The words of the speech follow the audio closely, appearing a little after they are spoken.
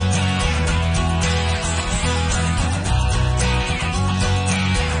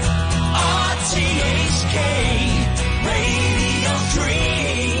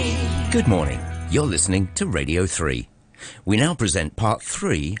Good morning. You're listening to Radio 3. We now present part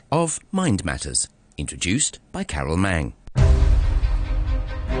 3 of Mind Matters, introduced by Carol Mang.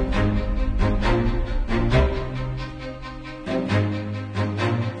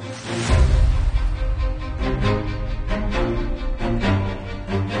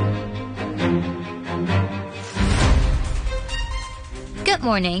 Good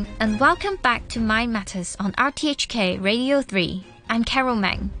morning and welcome back to Mind Matters on RTHK Radio 3. I'm Carol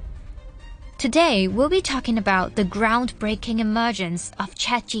Mang. Today, we'll be talking about the groundbreaking emergence of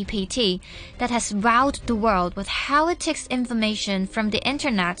ChatGPT that has wowed the world with how it takes information from the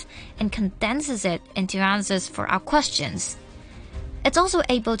internet and condenses it into answers for our questions. It's also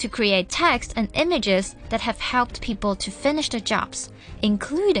able to create text and images that have helped people to finish their jobs,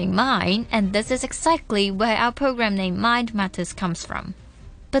 including mine, and this is exactly where our program name Mind Matters comes from.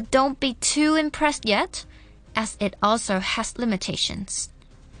 But don't be too impressed yet, as it also has limitations.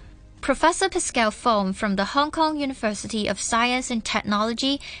 Professor Pascale Fung from the Hong Kong University of Science and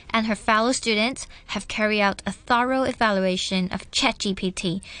Technology and her fellow students have carried out a thorough evaluation of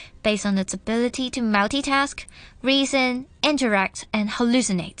ChatGPT based on its ability to multitask, reason, interact, and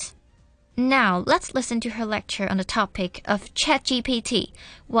hallucinate. Now, let's listen to her lecture on the topic of ChatGPT,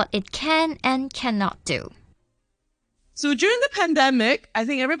 what it can and cannot do. So during the pandemic, I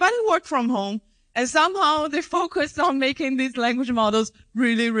think everybody worked from home. And somehow they focused on making these language models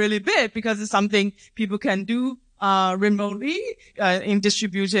really, really big because it's something people can do remotely in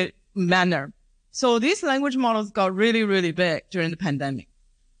distributed manner. So these language models got really, really big during the pandemic.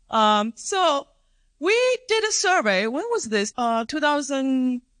 So we did a survey. When was this?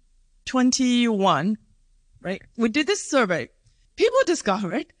 2021, right? We did this survey. People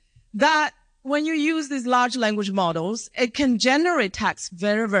discovered that when you use these large language models, it can generate text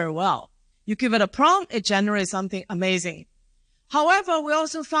very, very well. You give it a prompt, it generates something amazing. However, we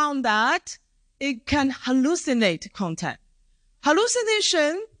also found that it can hallucinate content.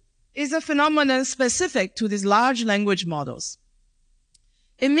 Hallucination is a phenomenon specific to these large language models.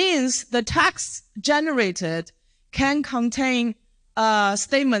 It means the text generated can contain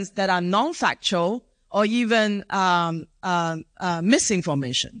statements that are non-factual or even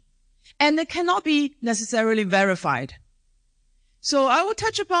misinformation. And it cannot be necessarily verified. So I will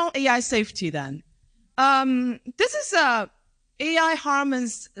touch upon AI safety then. This is AI harm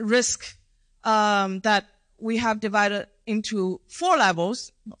and risk that we have divided into 4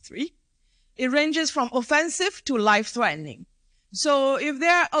 levels, not 3. It ranges from offensive to life-threatening. So if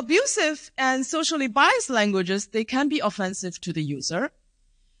they're abusive and socially biased languages, they can be offensive to the user.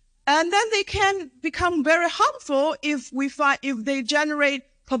 And then they can become very harmful if they generate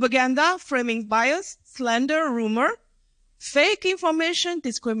propaganda, framing bias, slander, rumor, fake information,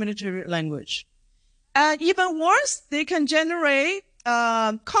 discriminatory language. And even worse, they can generate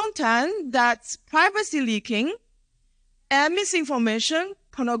content that's privacy leaking and misinformation,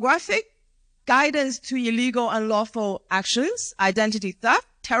 pornographic, guidance to illegal and unlawful actions, identity theft,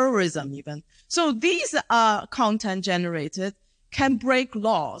 terrorism even. So these content generated can break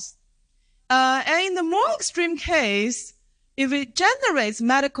laws. And in the more extreme case, if it generates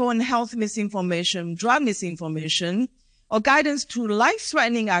medical and health misinformation, drug misinformation, or guidance to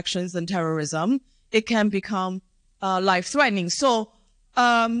life-threatening actions and terrorism, it can become life-threatening. So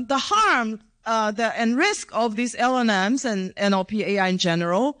the harm and risk of these LLMs and NLP AI in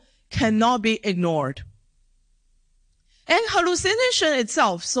general cannot be ignored. And hallucination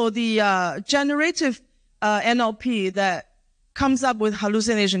itself, so the generative NLP that comes up with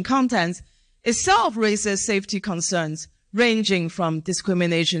hallucination contents itself raises safety concerns ranging from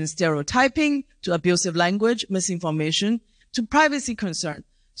discrimination, stereotyping, to abusive language, misinformation, to privacy concern.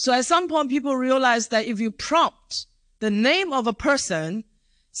 So at some point, people realize that if you prompt the name of a person,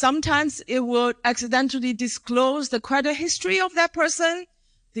 sometimes it will accidentally disclose the credit history of that person,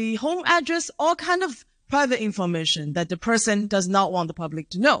 the home address, all kind of private information that the person does not want the public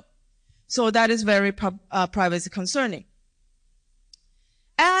to know. So that is very privacy concerning.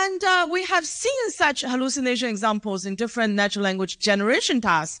 And we have seen such hallucination examples in different natural language generation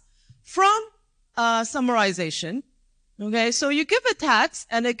tasks from summarization. Okay, so you give a text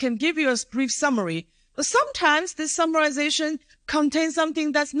and it can give you a brief summary, but sometimes this summarization contains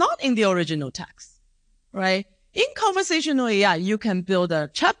something that's not in the original text, right? In conversational AI, you can build a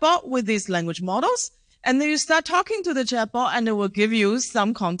chatbot with these language models, and then you start talking to the chatbot and it will give you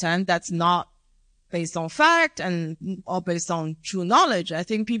some content that's not based on fact or based on true knowledge. I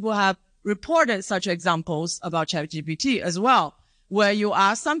think people have reported such examples about ChatGPT as well, where you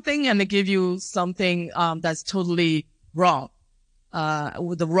ask something and they give you something that's totally wrong,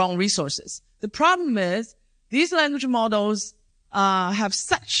 with the wrong resources. The problem is these language models have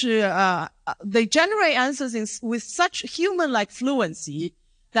such, they generate answers with such human-like fluency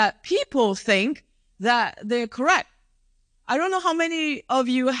that people think that they're correct. I don't know how many of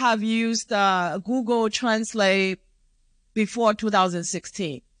you have used Google Translate before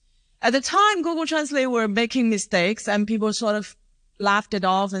 2016. At the time, Google Translate were making mistakes and people sort of laughed it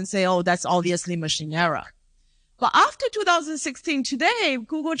off and say, oh, that's obviously machine error. But after 2016, today,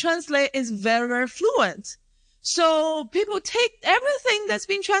 Google Translate is very, very fluent. So people take everything that's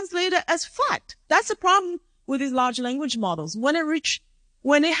been translated as fact. That's the problem with these large language models. When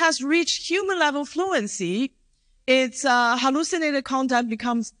it has reached human level fluency, its hallucinated content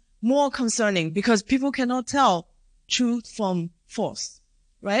becomes more concerning because people cannot tell truth from false,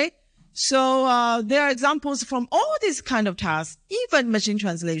 right? So there are examples from all these kind of tasks, even machine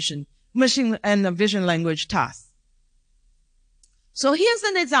translation, machine and vision language tasks. So here's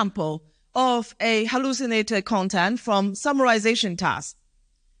an example of a hallucinated content from summarization task,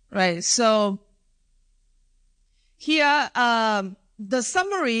 right? So here, the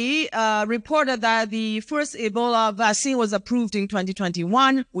summary reported that the first Ebola vaccine was approved in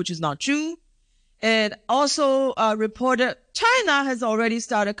 2021, which is not true. It also reported China has already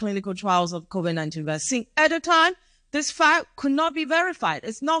started clinical trials of COVID-19 vaccine. At the time, this fact could not be verified.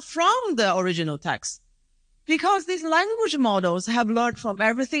 It's not from the original text. Because these language models have learned from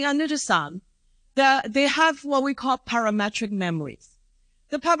everything under the sun, that they have what we call parametric memories.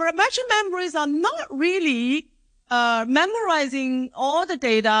 The parametric memories are not really memorizing all the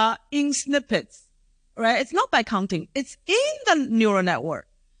data in snippets, right? It's not by counting. It's in the neural network.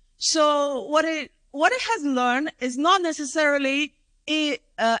 So what it has learned is not necessarily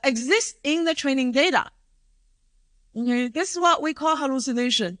exists in the training data. Okay? This is what we call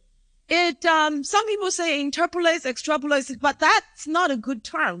hallucination. Some people say interpolates, extrapolates, but that's not a good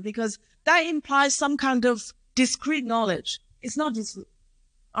term because that implies some kind of discrete knowledge. It's not discrete.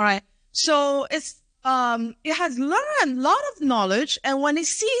 All right. So it has learned a lot of knowledge. And when it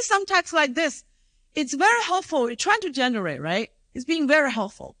sees some text like this, it's very helpful. It's trying to generate, right? It's being very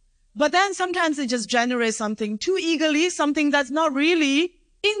helpful. But then sometimes it just generates something too eagerly, something that's not really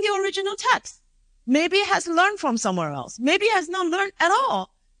in the original text. Maybe it has learned from somewhere else. Maybe it has not learned at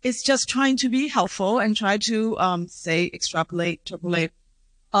all. It's just trying to be helpful and try to, say, extrapolate, interpolate,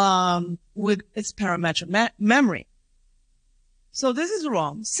 with its parametric memory. So this is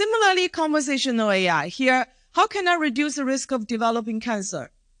wrong. Similarly, conversational AI. Here, how can I reduce the risk of developing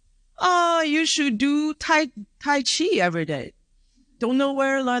cancer? You should do Tai Chi every day. Don't know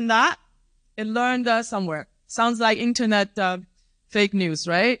where I learned that. It learned somewhere. Sounds like internet fake news,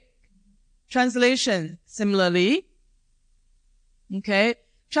 right? Translation, similarly. Okay.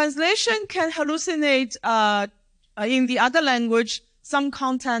 Translation can hallucinate in the other language some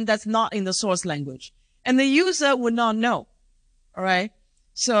content that's not in the source language. And the user would not know. All right.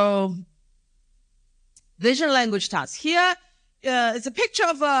 So vision language task. Here, it's a picture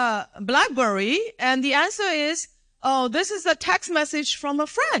of a BlackBerry, and the answer is, oh, this is a text message from a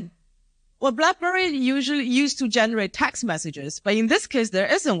friend. Well, BlackBerry usually used to generate text messages, but in this case,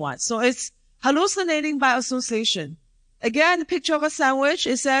 there isn't one. So it's hallucinating by association. Again, picture of a sandwich.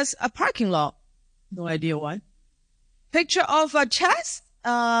 It says a parking lot. No idea why. Picture of a chest.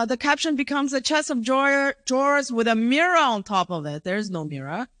 The caption becomes a chest of drawers with a mirror on top of it. There's no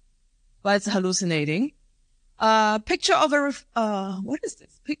mirror, but it's hallucinating. Picture of what is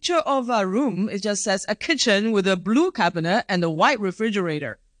this? Picture of a room. It just says a kitchen with a blue cabinet and a white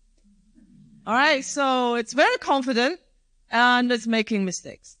refrigerator. All right. So it's very confident and it's making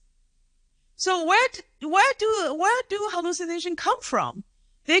mistakes. So where do hallucinations come from?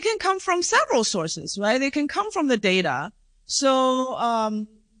 They can come from several sources, right? They can come from the data. So,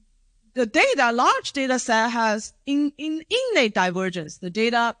 the data, large data set has innate divergence. The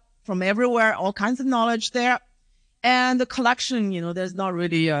data from everywhere, all kinds of knowledge there. And the collection, there's not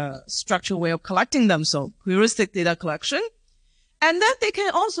really a structured way of collecting them. So heuristic data collection. And then they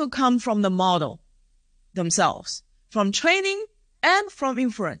can also come from the model themselves, from training and from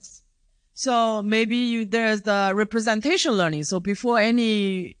inference. So maybe there's the representation learning. So before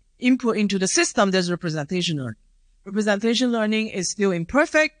any input into the system, there's representation learning. Representation learning is still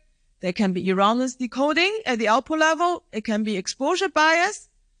imperfect. There can be erroneous decoding at the output level. It can be exposure bias,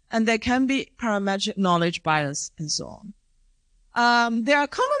 and there can be parametric knowledge bias, and so on. There are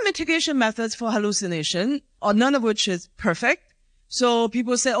common mitigation methods for hallucination, or none of which is perfect. So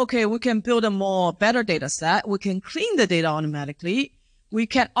people say, okay, we can build a better data set. We can clean the data automatically. We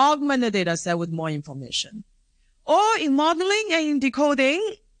can augment the data set with more information. Or in modeling and in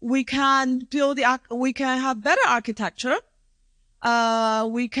decoding, we can have better architecture.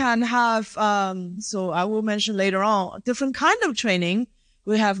 We can have, so I will mention later on, different kind of training.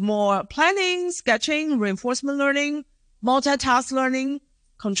 We have more planning, sketching, reinforcement learning, multitask learning,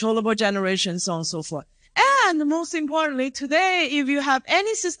 controllable generation, so on and so forth. And most importantly, today, if you have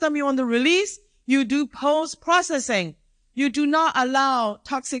any system you want to release, you do post-processing. You do not allow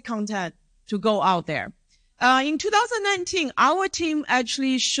toxic content to go out there. In 2019, our team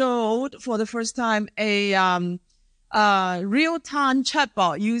actually showed for the first time a real-time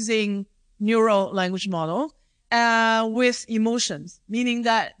chatbot using neural language model with emotions, meaning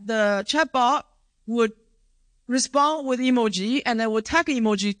that the chatbot would respond with emoji and then would tag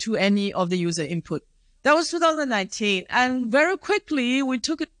emoji to any of the user input. That was 2019. And very quickly, we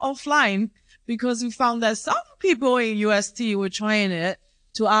took it offline because we found that some people in UST were trying it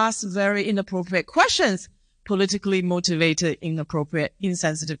to ask very inappropriate questions, politically motivated, inappropriate,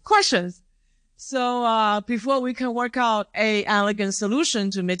 insensitive questions. So before we can work out a elegant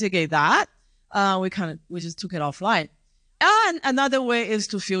solution to mitigate that, we just took it offline. And another way is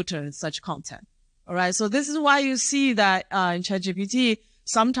to filter such content. All right. So this is why you see that in ChatGPT,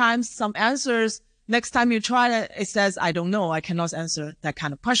 sometimes some answers, next time you try it, it says, I don't know, I cannot answer that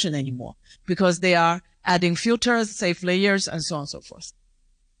kind of question anymore, because they are adding filters, safe layers, and so on and so forth.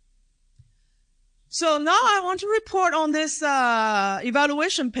 So now I want to report on this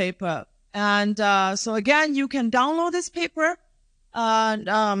evaluation paper. And so again, you can download this paper,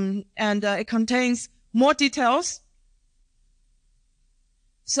 and it contains more details.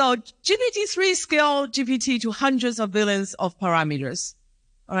 So GPT-3 scaled GPT to hundreds of billions of parameters.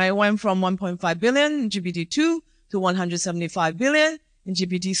 All right, went from 1.5 billion in GPT-2 to 175 billion in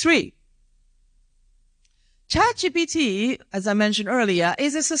GPT-3. ChatGPT, as I mentioned earlier,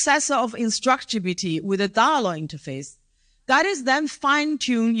 is a successor of InstructGPT with a dialogue interface that is then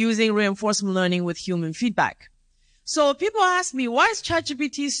fine-tuned using reinforcement learning with human feedback. So people ask me, why is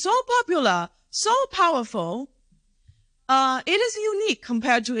ChatGPT so popular, so powerful? It is unique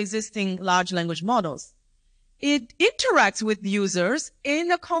compared to existing large language models. It interacts with users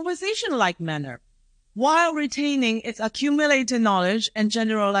in a conversation-like manner while retaining its accumulated knowledge and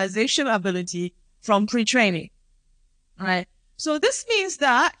generalization ability from pre-training. Right? So this means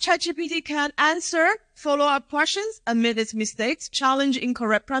that ChatGPT can answer follow-up questions, admit its mistakes, challenge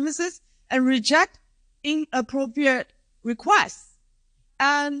incorrect premises, and reject inappropriate requests.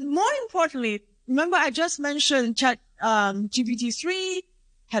 And more importantly, remember I just mentioned GPT-3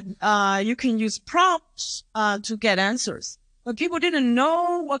 you can use prompts to get answers, but people didn't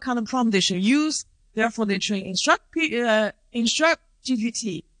know what kind of prompt they should use. Therefore, they train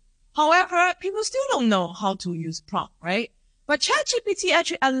InstructGPT. However, people still don't know how to use prompt, right? But ChatGPT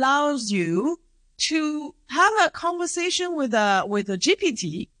actually allows you to have a conversation with a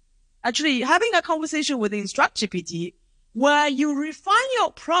GPT, actually having a conversation with InstructGPT, where you refine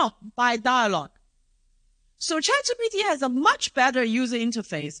your prompt by dialogue. So ChatGPT has a much better user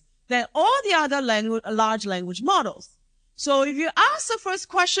interface than all the other large language models. So if you ask the first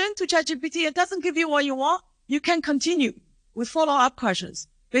question to ChatGPT, it doesn't give you what you want, you can continue with follow-up questions,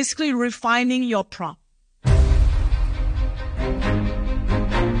 basically refining your prompt.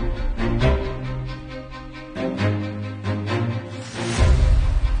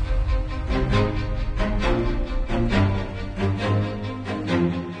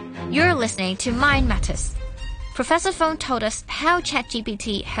 You're listening to Mind Matters. Professor Fung told us how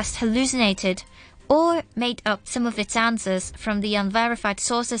ChatGPT has hallucinated or made up some of its answers from the unverified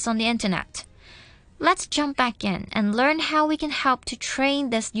sources on the internet. Let's jump back in and learn how we can help to train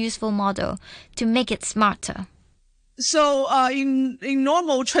this useful model to make it smarter. So in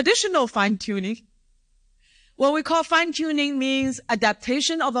normal, traditional fine-tuning, what we call fine-tuning means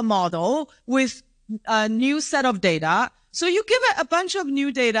adaptation of a model with a new set of data. So you give it a bunch of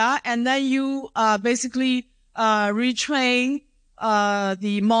new data, and then you basically retrain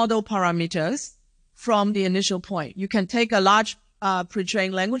the model parameters from the initial point. You can take a large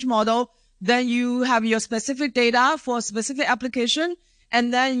pre-trained language model, then you have your specific data for a specific application,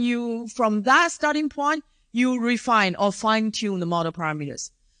 and then you, from that starting point, you refine or fine-tune the model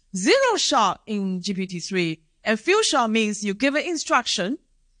parameters. Zero shot in GPT-3 and few shot means you give it instruction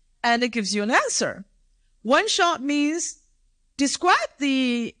and it gives you an answer. One shot means describe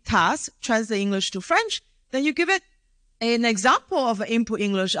the task, translate English to French, then you give it an example of input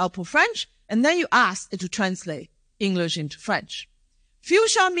English, output French, and then you ask it to translate English into French. Few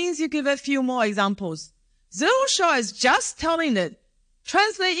shot means you give it a few more examples. Zero shot is just telling it,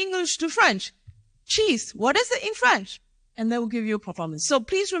 translate English to French. Cheese, what is it in French? And that will give you a performance. So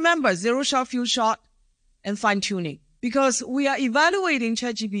please remember zero shot, few shot, and fine-tuning, because we are evaluating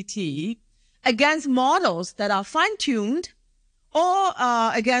ChatGPT against models that are fine-tuned or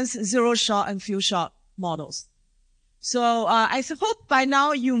against zero-shot and few-shot models. So I hope by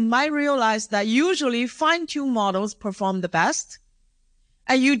now you might realize that usually fine-tuned models perform the best,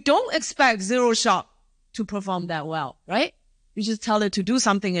 and you don't expect zero-shot to perform that well, right? You just tell it to do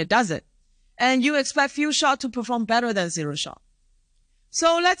something, it does it. And you expect few-shot to perform better than zero-shot.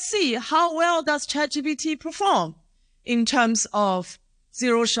 So let's see, how well does ChatGPT perform in terms of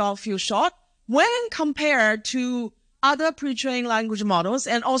zero-shot, few-shot, when compared to other pre-trained language models,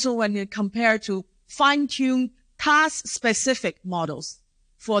 and also when you compare to fine-tuned task-specific models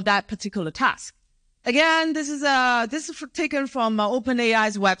for that particular task. Again, this is taken from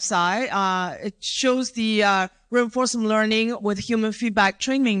OpenAI's website. It shows the reinforcement learning with human feedback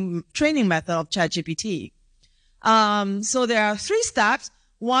training method of ChatGPT. So there are 3 steps.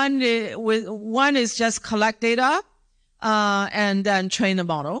 One is just collect data, and then train the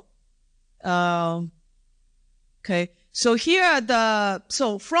model. Okay. So here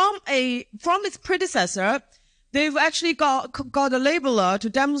from its predecessor, they've actually got a labeler to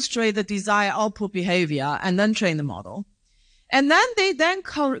demonstrate the desired output behavior and then train the model. And then they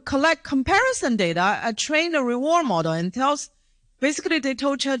collect comparison data and train a reward model and basically they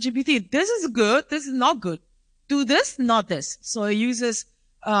told ChatGPT, this is good, this is not good. Do this, not this. So it uses,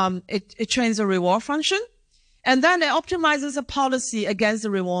 it trains a reward function, and then it optimizes a policy against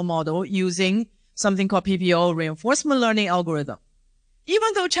the reward model using something called PPO, reinforcement learning algorithm.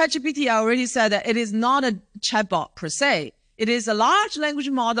 Even though ChatGPT already said that it is not a chatbot per se, it is a large language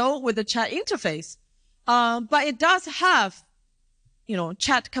model with a chat interface, but it does have,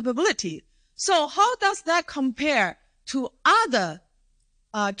 chat capability. So how does that compare to other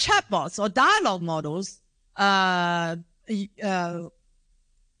chatbots or dialogue models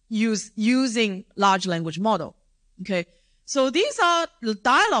using large language model? Okay, so these are the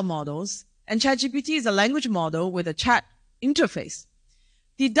dialogue models, and ChatGPT is a language model with a chat interface.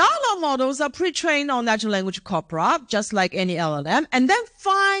 The dialogue models are pre-trained on natural language corpora, just like any LLM, and then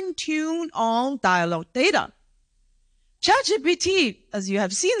fine-tuned on dialogue data. ChatGPT, as you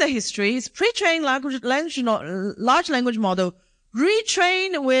have seen the history, is pre-trained large language model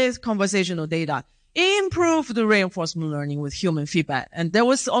retrained with conversational data, improved the reinforcement learning with human feedback, and there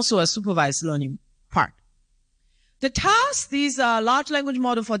was also a supervised learning part. The tasks these large language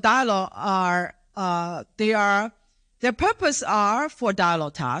model for dialogue their purpose are for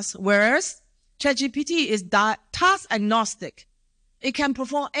dialogue tasks, whereas ChatGPT is task agnostic. It can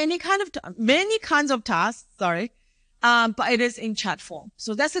perform many kinds of tasks, but it is in chat form.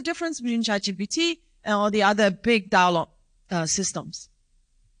 So that's the difference between ChatGPT and all the other big dialogue systems.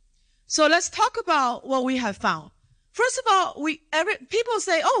 So let's talk about what we have found. First of all, people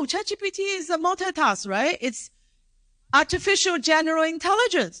say, oh, ChatGPT is a multitask, right? It's artificial general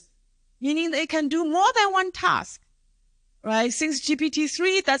intelligence, meaning it can do more than one task. Right? Since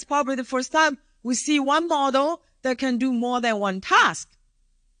GPT-3, that's probably the first time we see one model that can do more than one task.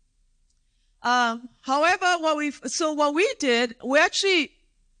 However, what we did, we actually,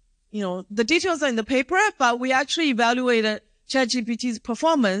 the details are in the paper, but we actually evaluated ChatGPT's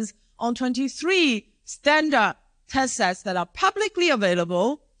performance on 23 standard test sets that are publicly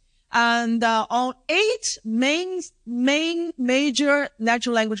available, and on 8 major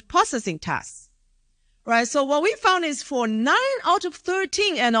natural language processing tasks. Right. So what we found is for 9 out of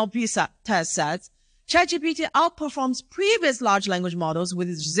 13 NLP test sets, ChatGPT outperforms previous large language models with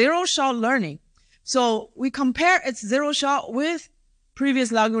zero-shot learning. So we compare its zero-shot with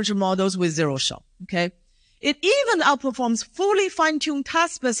previous language models with zero-shot. Okay. It even outperforms fully fine-tuned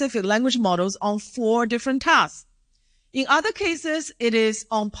task-specific language models on 4 different tasks. In other cases, it is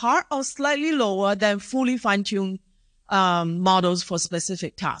on par or slightly lower than fully fine-tuned models for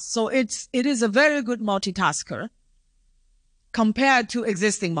specific tasks. So it is a very good multitasker compared to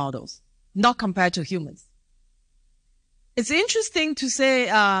existing models, not compared to humans. It's interesting to say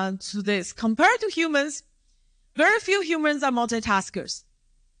to this, compared to humans, very few humans are multitaskers.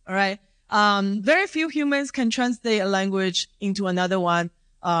 All right. Very few humans can translate a language into another one,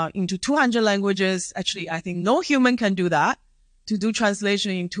 into 200 languages. Actually, I think no human can do that, to do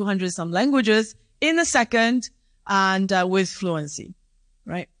translation in 200 some languages in a second, and with fluency,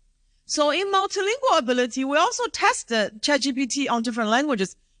 right? So in multilingual ability, we also tested ChatGPT on different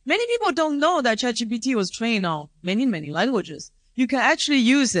languages. Many people don't know that ChatGPT was trained on many, many languages. You can actually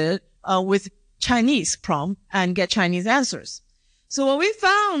use it with Chinese prompt and get Chinese answers. So what we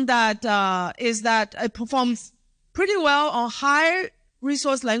found is that it performs pretty well on high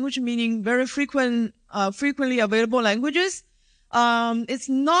resource language, meaning very frequently available languages. It's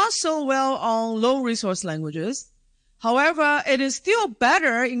not so well on low resource languages. However, it is still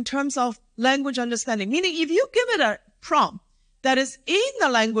better in terms of language understanding, meaning if you give it a prompt that is in the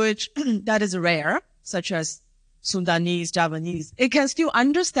language that is rare, such as Sundanese, Javanese. It can still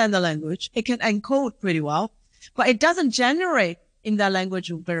understand the language. It can encode pretty well, but it doesn't generate in that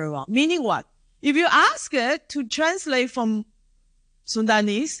language very well. Meaning what? If you ask it to translate from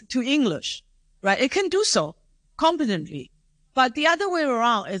Sundanese to English, right, it can do so competently. But the other way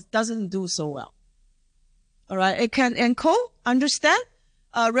around, it doesn't do so well. All right. It can encode, understand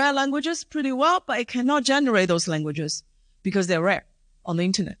rare languages pretty well, but it cannot generate those languages because they're rare on the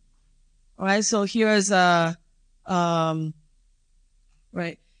internet. All right. So here's right.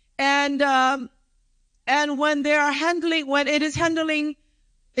 And when it is handling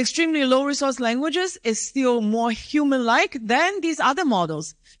extremely low resource languages, it's still more human-like than these other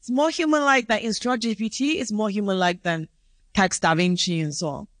models. It's more human-like than InstructGPT. It's more human-like than Text DaVinci and so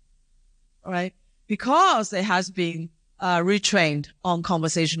on. All right. Because it has been retrained on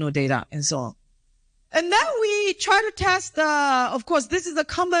conversational data and so on. And then we try to test, of course, this is a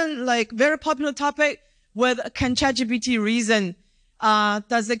common, very popular topic with can ChatGPT reason?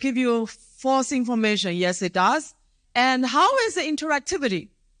 Does it give you false information? Yes, it does. And how is the interactivity?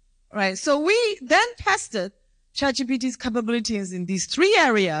 Right. So we then tested ChatGPT's capabilities in these three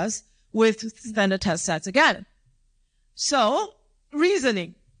areas with standard test sets again. So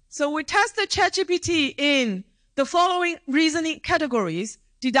reasoning. So we tested ChatGPT in the following reasoning categories: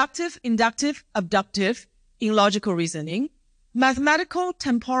 deductive, inductive, abductive in logical reasoning, mathematical,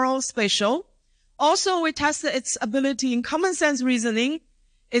 temporal, spatial. Also, we tested its ability in common sense reasoning,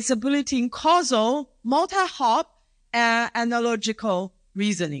 its ability in causal, multi-hop, and analogical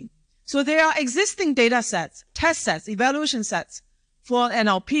reasoning. So there are existing data sets, test sets, evaluation sets for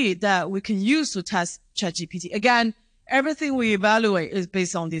NLP that we can use to test ChatGPT. Again, everything we evaluate is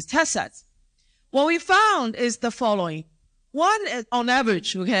based on these test sets. What we found is the following. One, on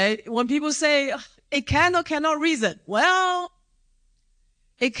average, okay, when people say it can or cannot reason, well,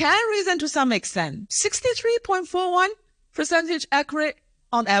 it can reason to some extent. 63.41% accurate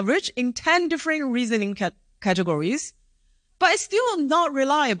on average in 10 different reasoning categories. But it's still not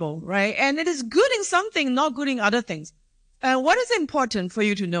reliable, right? And it is good in something, not good in other things. And what is important for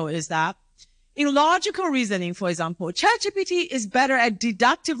you to know is that in logical reasoning, for example, ChatGPT is better at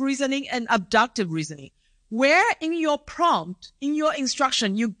deductive reasoning and abductive reasoning, where in your prompt, in your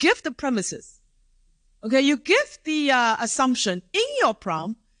instruction, you give the premises. Okay, you give the assumption in your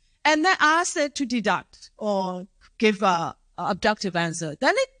prompt and then ask it to deduct or give a abductive answer.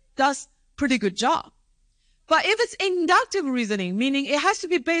 Then it does pretty good job. But if it's inductive reasoning, meaning it has to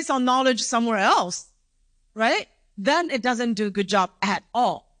be based on knowledge somewhere else, right? Then it doesn't do a good job at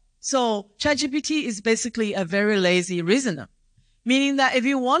all. So ChatGPT is basically a very lazy reasoner, meaning that if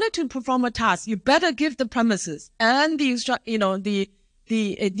you wanted to perform a task, you better give the premises and the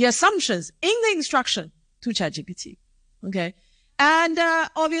assumptions in the instruction to ChatGPT. Okay. And,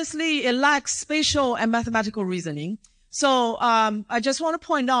 obviously it lacks spatial and mathematical reasoning. So, I just want to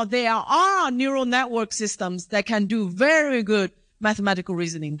point out there are neural network systems that can do very good mathematical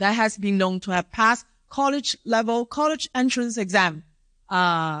reasoning that has been known to have passed college entrance exam,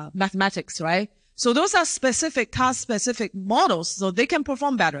 mathematics, right? So those are specific, task-specific models, so they can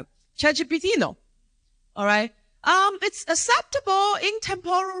perform better. ChatGPT, no. All right. It's acceptable in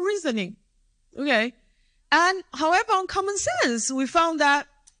temporal reasoning. Okay. And however, on common sense, we found that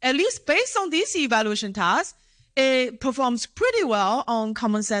at least based on these evaluation tasks, it performs pretty well on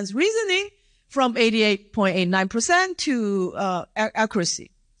common sense reasoning from 88.89% to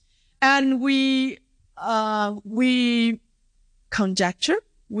accuracy. And we conjecture,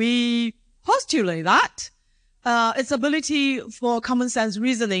 we postulate that its ability for common sense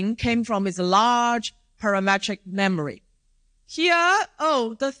reasoning came from its large parametric memory. Here,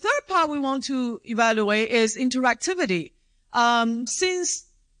 the third part we want to evaluate is interactivity. Since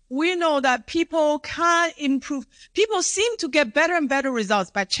we know that people seem to get better and better results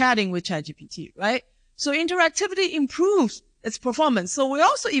by chatting with ChatGPT, right? So interactivity improves its performance. So we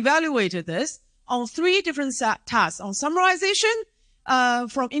also evaluated this on 3 different tasks. On summarization,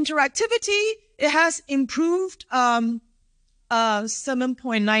 from interactivity, it has improved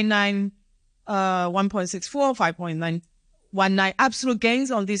 7.99, 1.64, 5.919 absolute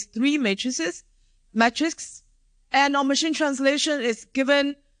gains on these 3 metrics. And on machine translation, it's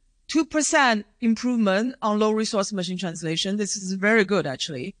given 2% improvement on low resource machine translation. This is very good,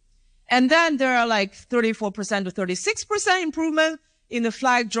 actually. And then there are 34% to 36% improvement in the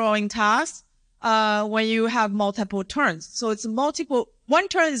flag drawing task, when you have multiple turns. So it's one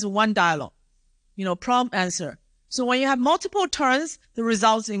turn is one dialogue, prompt answer. So when you have multiple turns, the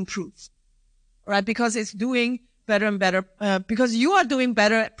results improve, right? Because it's doing better and better, because you are doing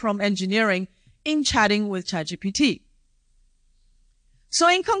better prompt engineering in chatting with ChatGPT. So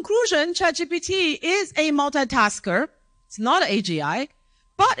in conclusion, ChatGPT is a multitasker. It's not an AGI,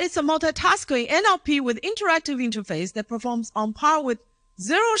 but it's a multitasker in NLP with interactive interface that performs on par with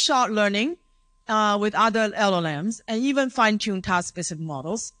zero-shot learning with other LLMs and even fine-tuned task-specific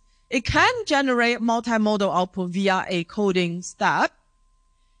models. It can generate multimodal output via a coding step.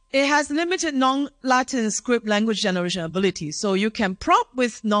 It has limited non-Latin script language generation ability. So you can prompt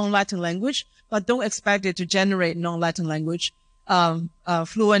with non-Latin language, but don't expect it to generate non-Latin language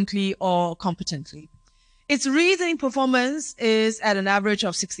fluently or competently. Its reasoning performance is at an average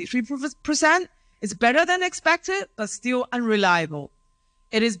of 63%. It's better than expected, but still unreliable.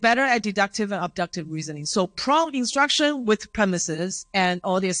 It is better at deductive and abductive reasoning. So prompt instruction with premises and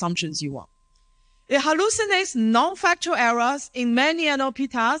all the assumptions you want. It hallucinates non-factual errors in many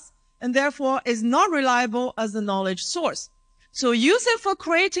NLP tasks and therefore is not reliable as a knowledge source. So use it for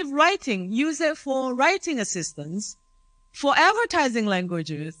creative writing, use it for writing assistance, for advertising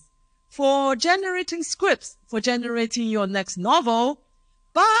languages, for generating scripts, for generating your next novel,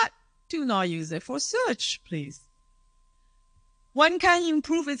 but do not use it for search, please. One can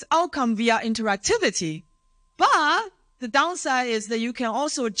improve its outcome via interactivity, but the downside is that you can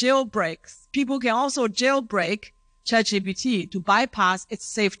also jailbreak. People can also jailbreak ChatGPT to bypass its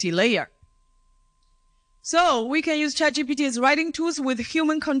safety layer. So we can use ChatGPT as writing tools with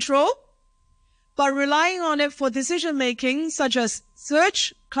human control, but relying on it for decision-making, such as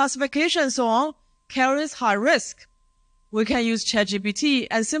search, classification, and so on, carries high risk. We can use ChatGPT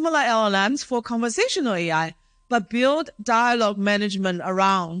and similar LLMs for conversational AI, but build dialogue management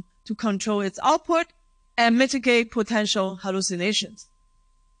around to control its output and mitigate potential hallucinations.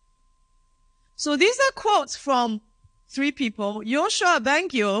 So these are quotes from 3 people. Yoshua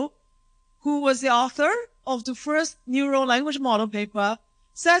Bengio, who was the author of the first neural language model paper,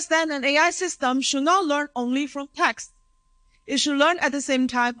 says that an AI system should not learn only from text. It should learn at the same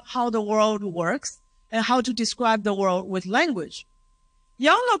time how the world works and how to describe the world with language.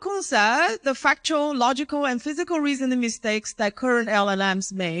 Yang LeCun said the factual, logical, and physical reasoning mistakes that current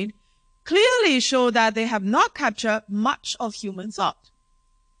LLMs made clearly show that they have not captured much of human thought.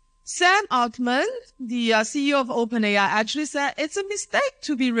 Sam Altman, the CEO of OpenAI, actually said it's a mistake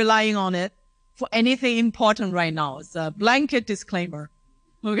to be relying on it for anything important right now. It's a blanket disclaimer.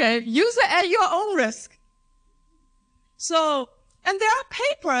 Okay? Use it at your own risk. So, and there are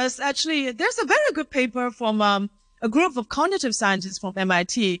papers, actually, there's a very good paper from a group of cognitive scientists from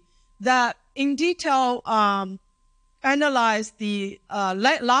MIT that in detail analyze the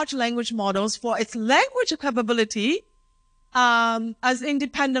large language models for its language capability as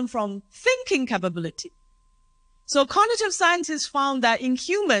independent from thinking capability. So cognitive scientists found that in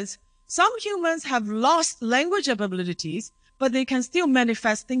humans, some humans have lost language abilities, but they can still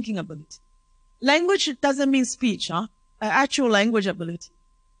manifest thinking ability. Language doesn't mean speech, actual language ability.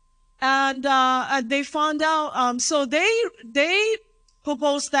 And they found out, so they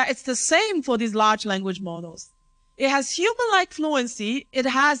proposed that it's the same for these large language models. It has human-like fluency. It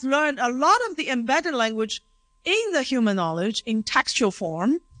has learned a lot of the embedded language in the human knowledge in textual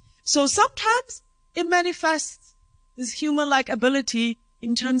form. So sometimes it manifests this human-like ability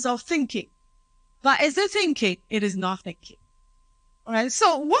in terms of thinking. But is it thinking? It is not thinking. All right.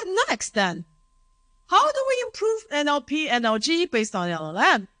 So what next then? How do we improve NLP, NLG based on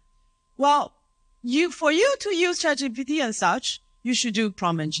LLM? Well, for you to use ChatGPT and such, you should do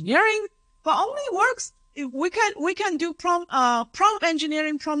prompt engineering, but only works if we can do prompt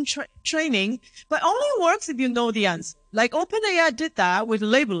engineering, prompt training, but only works if you know the answer. Like OpenAI did that with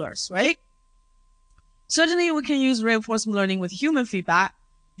labelers, right? Certainly, we can use reinforcement learning with human feedback.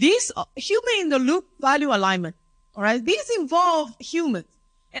 These human in the loop value alignment, all right? These involve humans,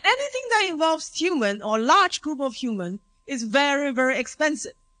 and anything that involves human or large group of humans is very, very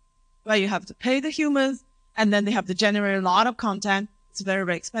expensive. Right? You have to pay the humans, and then they have to generate a lot of content. It's very,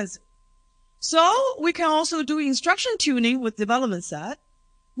 very expensive. So we can also do instruction tuning with development set.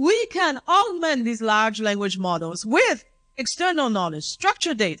 We can augment these large language models with external knowledge,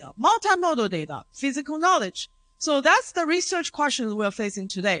 structured data, multimodal data, physical knowledge. So that's the research question we're facing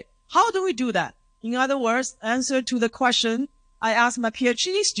today. How do we do that? In other words, answer to the question I asked my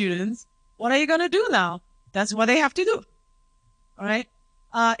PhD students, what are you going to do now? That's what they have to do. All right.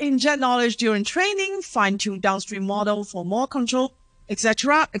 Inject knowledge during training, fine-tune downstream model for more control,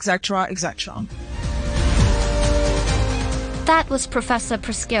 etc., etc., etc. That was Professor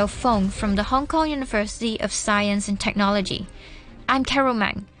Pascale Fung from the Hong Kong University of Science and Technology. I'm Carol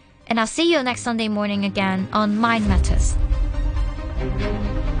Meng, and I'll see you next Sunday morning again on Mind Matters.